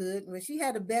good. Well, she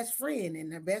had a best friend,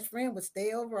 and her best friend would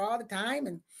stay over all the time.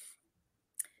 And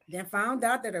then found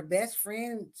out that her best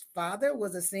friend's father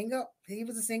was a single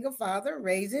father,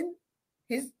 raising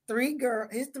his three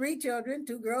children,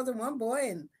 2 girls and 1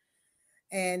 boy.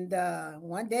 And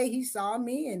one day he saw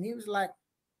me and he was like,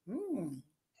 He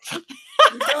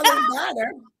told his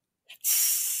daughter,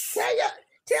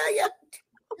 tell your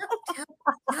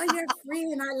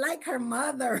friend I like her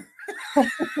mother.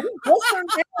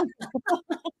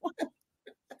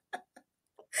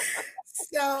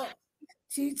 So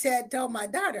she told my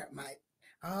daughter,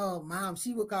 Mom,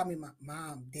 she would call me my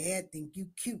mom, Dad think you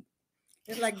cute.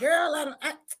 It's like, girl,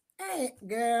 hey,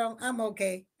 girl, I'm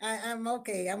okay. I'm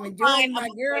okay. I'm enjoying my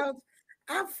girls.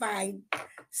 I'm fine.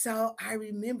 So I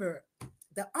remember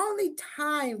the only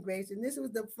time, Grace, and this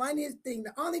was the funniest thing,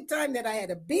 the only time that I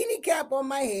had a beanie cap on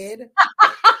my head,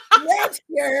 red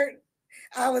shirt,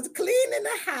 I was cleaning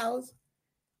the house.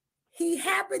 He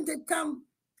happened to come.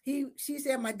 She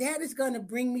said, my dad is going to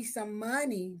bring me some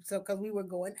money. So, because we were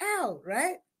going out,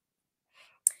 right?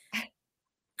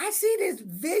 I see this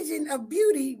vision of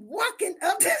beauty walking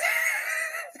up.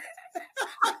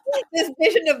 this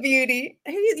vision of beauty.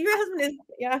 Your husband is,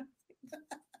 yeah.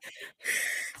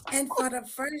 And for the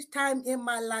first time in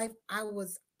my life,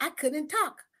 I couldn't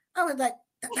talk. I was like,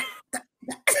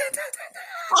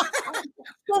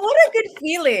 Well, what a good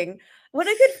feeling. What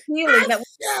a good feeling I that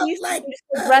we felt used to like be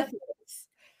so breathless.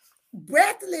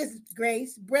 breathless,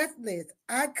 Grace, breathless.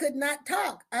 I could not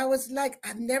talk. I was like,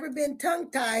 I've never been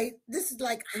tongue tied. This is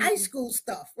like high Mhm. school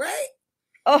stuff, right?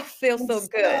 Oh, feels And so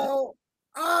good. so,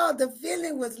 oh, the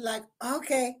feeling was like,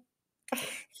 okay,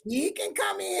 he can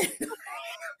come in.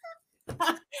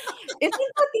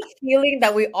 Isn't that the feeling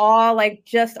that we all like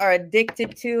just are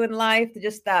addicted to in life?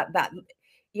 Just that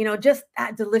just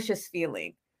that delicious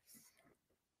feeling.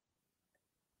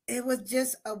 It was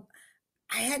just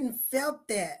I hadn't felt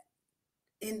that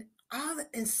in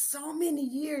so many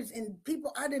years, and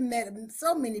people I didn't met him,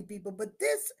 so many people, but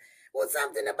this was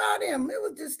something about him. It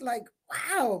was just like,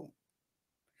 wow.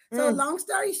 So Mm. long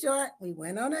story short,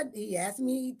 he asked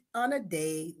me on a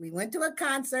date. We went to a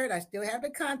concert. I still have the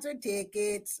concert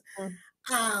tickets. Mm.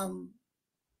 Um,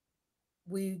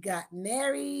 we got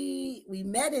married. We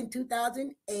met in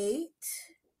 2008.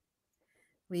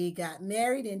 We got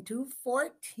married in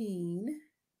 2014.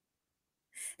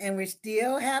 And we're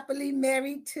still happily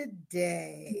married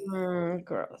today.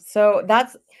 Girl. So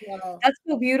that's So That's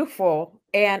so beautiful.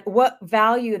 And what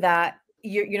value that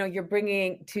you're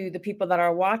bringing to the people that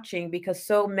are watching, because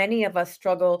so many of us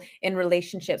struggle in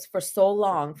relationships for so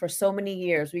long, for so many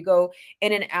years. We go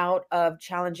in and out of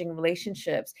challenging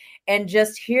relationships. And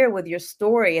just here with your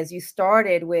story, as you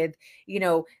started with, you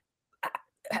know,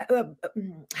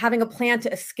 having a plan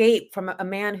to escape from a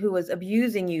man who was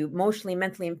abusing you emotionally,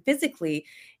 mentally, and physically,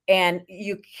 and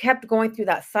you kept going through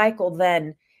that cycle,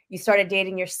 then you started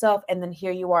dating yourself, and then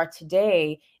here you are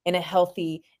today in a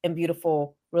healthy and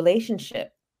beautiful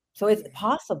relationship. So it's yeah,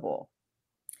 possible.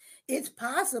 it's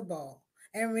possible.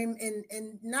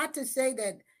 And not to say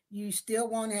that you still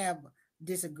won't have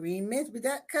disagreements, but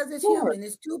that because it's Sure. human.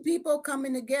 It's two people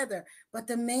coming together. But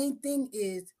the main thing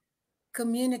is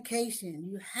communication.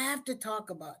 You have to talk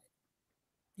about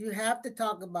it. You have to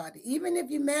talk about it. Even if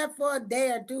you're mad for a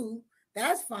day or two,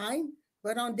 that's fine.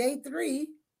 But on day three,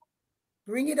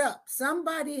 bring it up.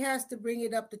 Somebody has to bring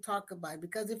it up to talk about it,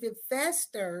 because if it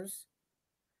festers,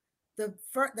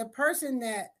 the person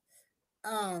that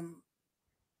um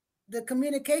the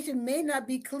communication may not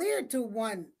be clear to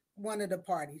one of the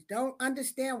parties. Don't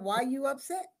understand why you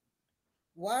upset.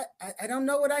 What I don't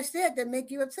know what I said that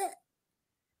make you upset.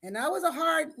 And I was a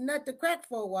hard nut to crack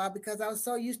for a while because I was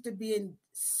so used to being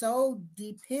so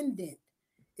dependent.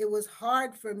 It was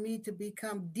hard for me to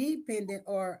become dependent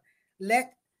or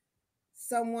let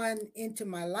someone into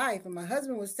my life. And my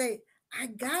husband would say, I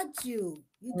got you.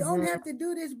 You don't Mhm. have to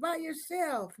do this by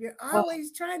yourself. You're Oh,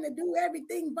 always trying to do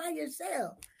everything by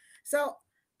yourself. So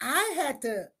I had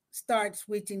to start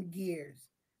switching gears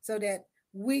so that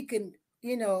we can,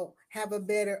 have a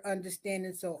better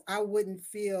understanding, so I wouldn't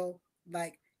feel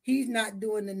like he's not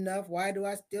doing enough. Why do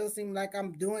I still seem like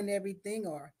I'm doing everything?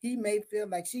 Or he may feel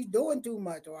like she's doing too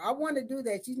much, or I want to do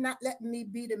that. She's not letting me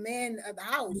be the man of the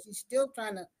house. She's still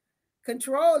trying to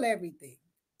control everything.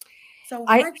 So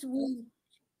I once we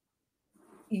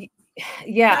y-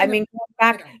 yeah, I kind of mean, going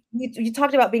back, get them, you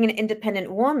talked about being an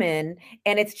independent woman,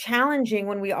 and it's challenging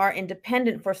when we are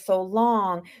independent for so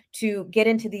long to get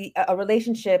into a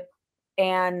relationship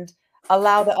and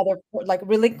allow the other, like,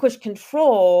 relinquish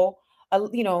control,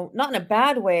 not in a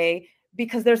bad way,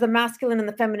 because there's a masculine and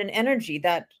the feminine energy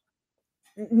that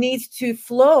needs to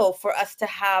flow for us to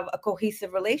have a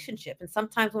cohesive relationship. And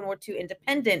sometimes when we're too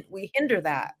independent, we hinder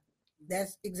that.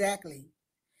 that's exactly.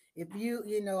 If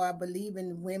I believe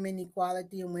in women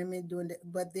equality and women doing that,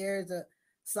 but there's a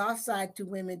soft side to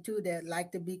women too that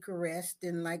like to be caressed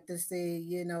and like to say,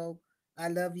 I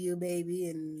love you, baby,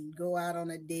 and go out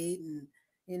on a date. And,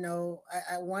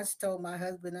 I once told my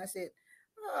husband, I said,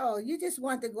 oh, you just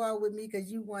want to go out with me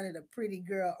because you wanted a pretty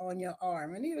girl on your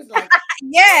arm. And he was like,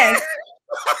 Yes.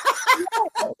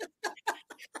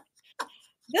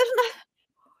 There's not,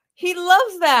 he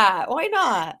loves that. Why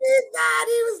not? he thought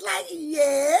he was like,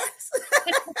 yes.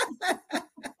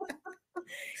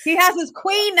 He has his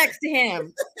queen next to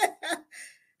him.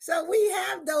 So we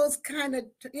have those kind of,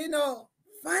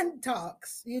 fun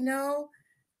talks,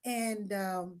 and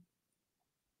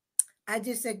I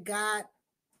just said, God,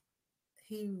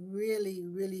 He really,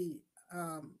 really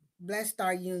blessed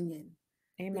our union,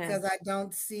 because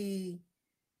Amen.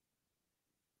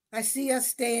 I see us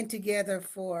staying together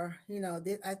for,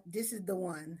 this is the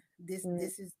one. This Mm.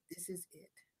 this is this is it.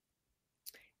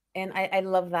 And I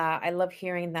love that. I love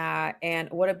hearing that. And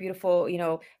what a beautiful,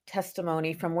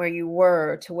 testimony from where you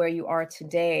were to where you are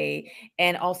today.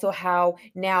 And also how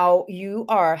now you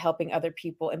are helping other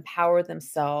people empower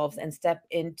themselves and step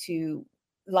into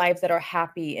lives that are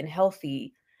happy and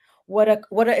healthy. What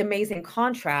an amazing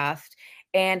contrast.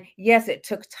 And yes, it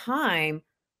took time,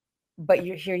 but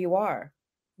you are.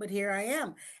 But here I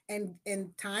am. And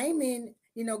timing,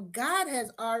 God has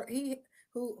our he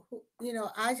who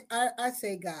I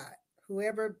say God,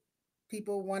 whoever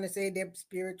people want to say their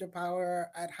spiritual power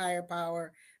at higher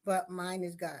power, but mine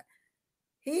is God.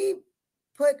 He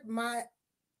put my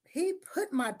he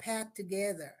put my path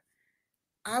together.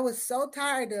 I was so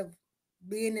tired of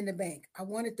being in the bank. I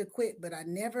wanted to quit, but I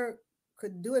never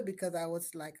could do it because I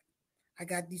was like, I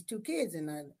got these two kids and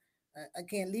I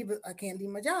can't leave it. I can't leave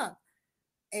my job.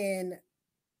 And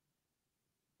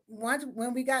once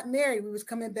when we got married, we was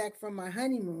coming back from my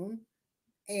honeymoon,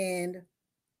 and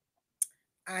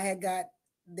I had got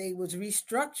they was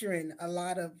restructuring a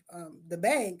lot of the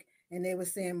bank, and they were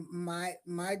saying my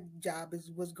job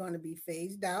was going to be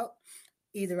phased out.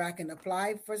 Either I can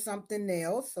apply for something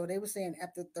else. So they were saying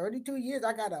after 32 years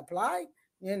I gotta apply,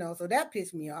 so that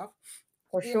pissed me off,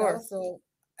 For sure. so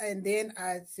and then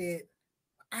I said,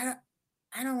 I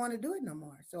I don't want to do it no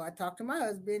more. So I talked to my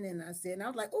husband and I said, and I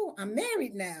was like, oh, I'm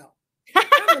married now.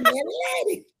 I'm a married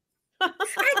lady.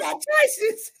 I got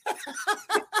choices.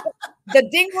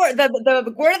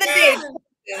 The word of the day.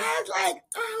 Yeah. I was like,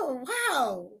 oh,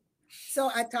 wow. So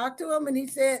I talked to him and he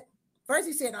said, first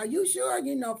he said, are you sure?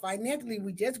 Financially,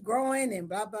 we just growing and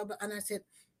blah, blah, blah. And I said,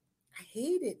 I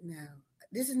hate it now.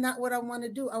 This is not what I want to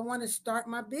do. I want to start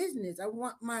my business. I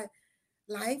want my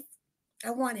life. I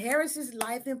want Harris's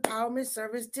Life Empowerment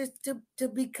Service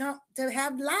to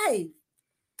have life.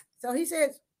 So he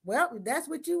says, well, if that's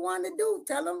what you want to do,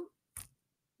 tell him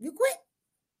you quit.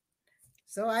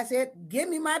 So I said, give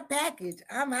me my package.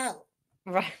 I'm out.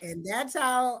 Right. And that's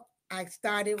how I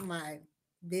started my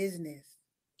business.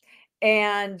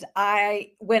 And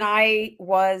when I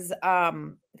was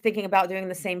thinking about doing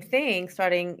the same thing,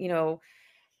 starting,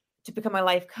 to become a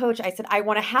life coach, I said, I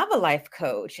want to have a life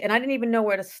coach. And I didn't even know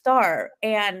where to start.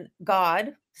 And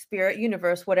God, spirit,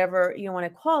 universe, whatever you want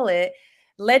to call it,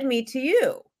 led me to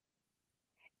you.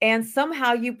 And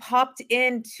somehow you popped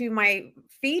into my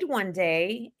feed one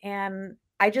day and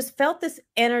I just felt this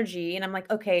energy and I'm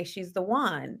like, okay, she's the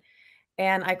one.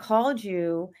 And I called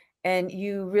you and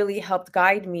you really helped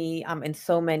guide me in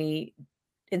so many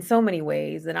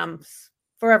ways and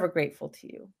forever grateful to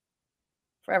you.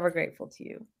 Forever grateful to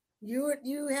you.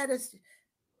 You had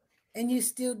and you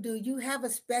still do. You have a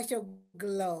special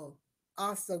glow,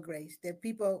 also, Grace, that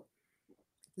people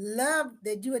love,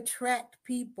 that you attract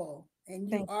people, and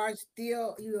you Thank are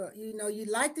still you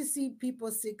like to see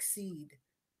people succeed.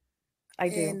 I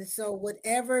do. And so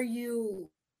whatever whatever you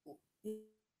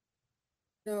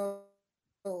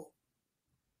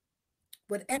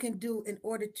can do in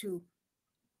order to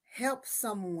help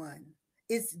someone,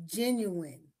 it's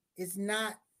genuine. It's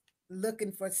not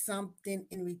looking for something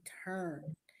in return.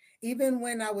 Even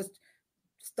when I was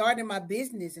starting my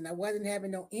business and I wasn't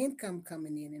having no income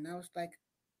coming in, and I was like,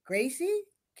 Gracie,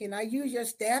 can I use your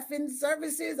staffing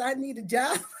services? I need a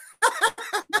job.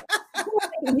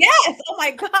 Yes. Oh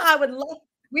my God.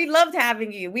 We loved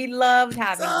having you. We loved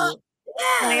having So you.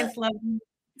 yeah. Clients love you.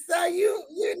 So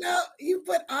you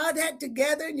put all that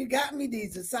together and you got me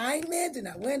these assignments and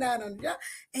I went out on the job.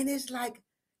 And it's like,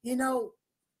 you know,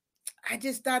 I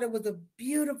just thought it was a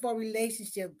beautiful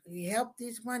relationship. We help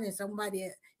this one and somebody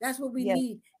else. That's what we Yes,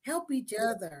 need. Help each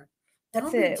other. that's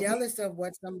Don't be it. jealous of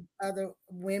what some other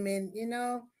women,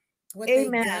 what they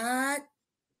Amen. got.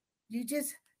 You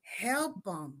just help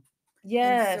them. And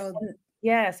Yes. so And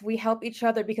yes, we help each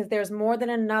other because there's more than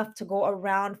enough to go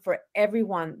around for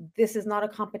everyone. This is not a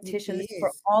it competition. This is for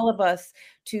is. all of us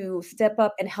to step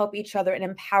up and help each other and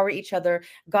empower each other.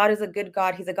 God is a good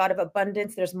God. He's a God of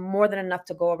abundance. There's more than enough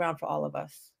to go around for all of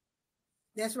us.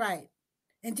 That's right.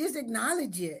 And just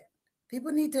acknowledge it.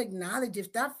 People need to acknowledge it.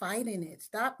 Stop fighting it.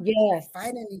 Stop Yes,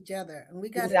 fighting each other. And we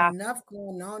got exactly. enough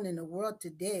going on in the world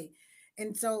today.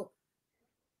 And so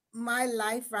my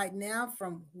life right now,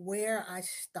 from where I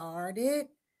started,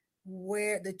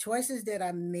 where the choices that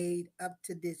I made up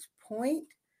to this point,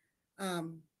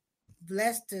 um,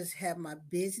 blessed to have my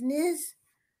business.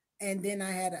 And then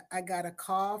I got a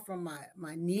call from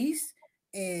my niece,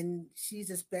 and she's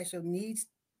a special needs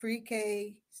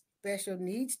pre-K special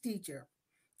needs teacher.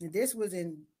 And this was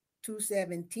in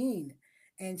 2017.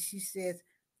 And she says,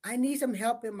 I need some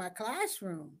help in my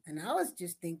classroom. And I was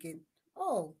just thinking,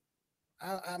 oh,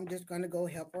 I'm just going to go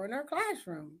help her in her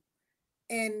classroom.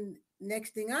 And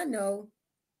next thing I know,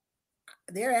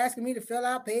 they're asking me to fill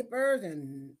out papers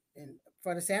and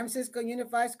for the San Francisco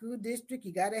Unified School District,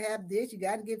 you got to have this, you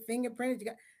got to get fingerprinted.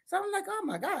 So I'm like, oh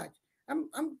my gosh, I'm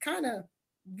kind of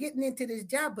getting into this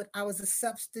job, but I was a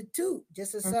substitute,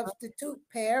 just a substitute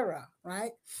para,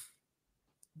 right?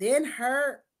 Then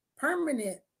her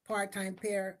permanent part-time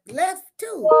para left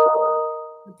too.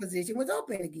 The position was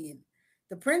open again.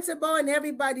 The principal and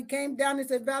everybody came down and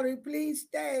said, Valerie, please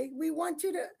stay. We want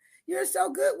you to, you're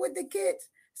so good with the kids.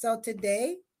 So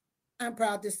today, I'm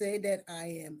proud to say that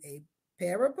I am a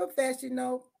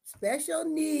paraprofessional, special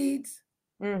needs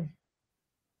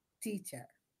teacher.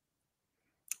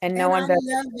 And no one does.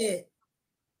 I love it.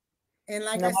 And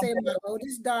like I said, my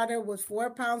oldest daughter was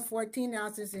 4 pounds, 14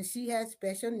 ounces, and she had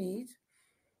special needs.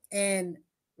 And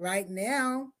right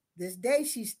now, this day,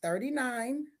 she's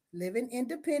 39, living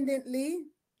independently.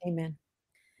 Amen.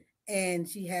 And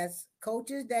she has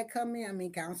coaches that come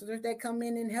in, counselors that come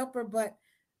in and help her. But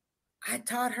I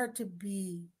taught her to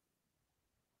be,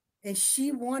 and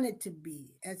she wanted to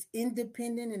be as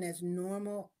independent and as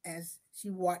normal as she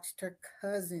watched her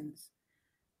cousins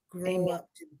grow up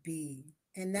to be.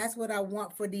 And that's what I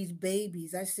want for these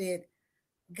babies. I said,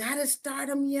 gotta start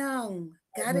them young,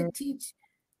 gotta teach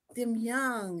them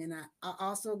young. And I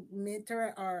also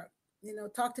mentor or,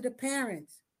 talk to the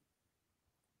parents.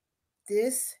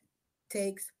 This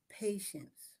takes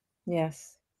patience.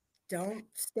 Yes. Don't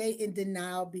stay in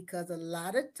denial, because a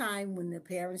lot of time when the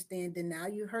parents stay in denial,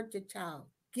 you hurt your child.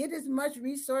 Get as much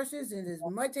resources and as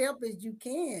much help as you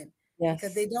can. Yes.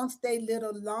 Because they don't stay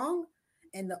little long.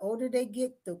 And the older they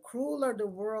get, the crueler the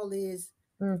world is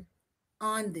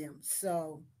on them.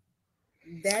 So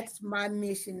that's my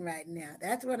mission right now.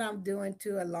 That's what I'm doing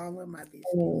too, along with my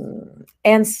business.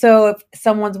 And so if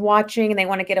someone's watching and they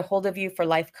want to get a hold of you for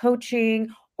life coaching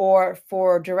or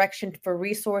for direction, for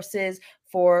resources,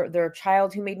 for their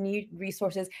child who may need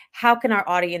resources, how can our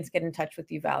audience get in touch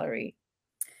with you, Valerie?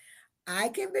 I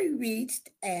can be reached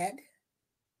at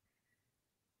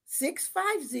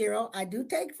 650, I do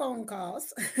take phone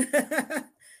calls,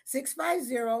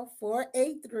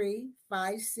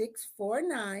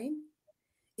 650-483-5649.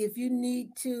 If you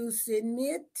need to send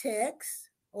me a text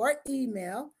or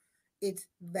email, it's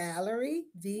Valerie,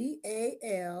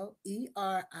 Valerie,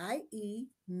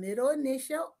 middle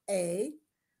initial A,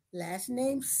 last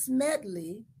name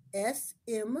Smedley,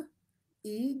 Smedley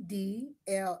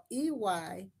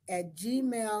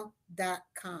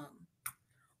 @gmail.com.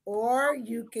 Or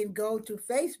you can go to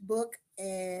Facebook,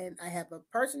 and I have a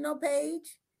personal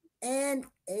page and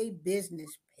a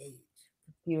business page.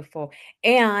 Beautiful.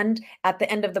 And at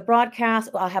the end of the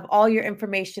broadcast, I'll have all your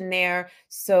information there.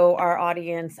 So our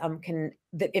audience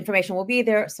the information will be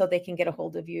there so they can get a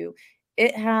hold of you.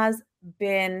 It has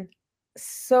been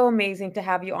so amazing to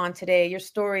have you on today. Your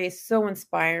story is so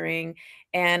inspiring,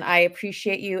 and I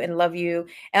appreciate you and love you.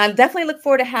 And I definitely look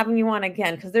forward to having you on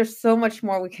again, because there's so much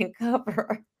more we can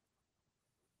cover.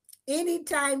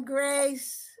 Anytime,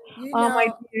 Grace. My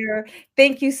dear,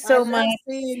 thank you so much. I love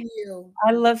seeing you.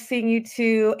 I love seeing you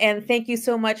too. And thank you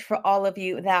so much for all of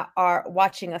you that are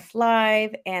watching us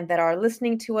live and that are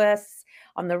listening to us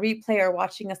on the replay or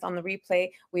watching us on the replay.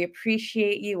 We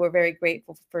appreciate you. We're very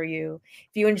grateful for you.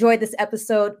 If you enjoyed this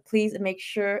episode, please make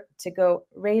sure to go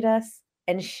rate us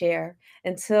and share.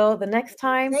 Until the next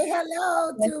time. Say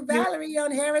hello to Valerie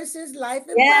on Harris's Life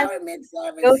Empowerment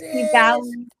Services. Go see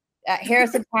Valerie at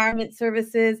Harris Empowerment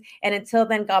Services. And until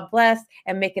then, God bless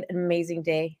and make it an amazing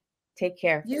day. Take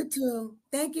care. You too.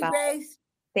 Thank you, Bye. Grace.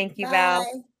 Thank you, Bye. Val.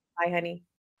 Bye, honey.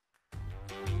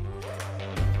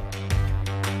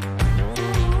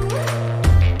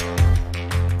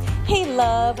 Hey,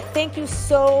 love. Thank you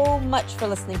so much for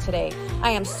listening today.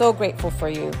 I am so grateful for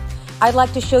you. I'd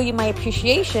like to show you my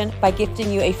appreciation by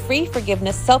gifting you a free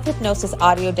forgiveness self-hypnosis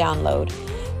audio download.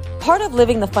 Part of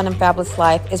living the fun and fabulous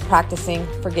life is practicing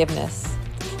forgiveness.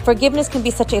 Forgiveness can be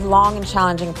such a long and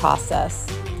challenging process.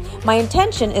 My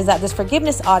intention is that this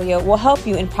forgiveness audio will help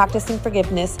you in practicing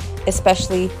forgiveness,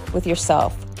 especially with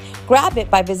yourself. Grab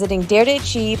it by visiting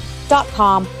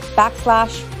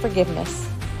daretoachieve.com/forgiveness.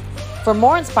 For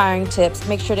more inspiring tips,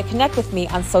 make sure to connect with me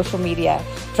on social media.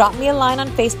 Drop me a line on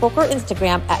Facebook or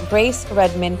Instagram at Grace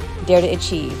Redmond Dare to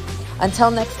Achieve.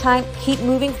 Until next time, keep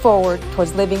moving forward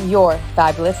towards living your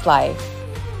fabulous life.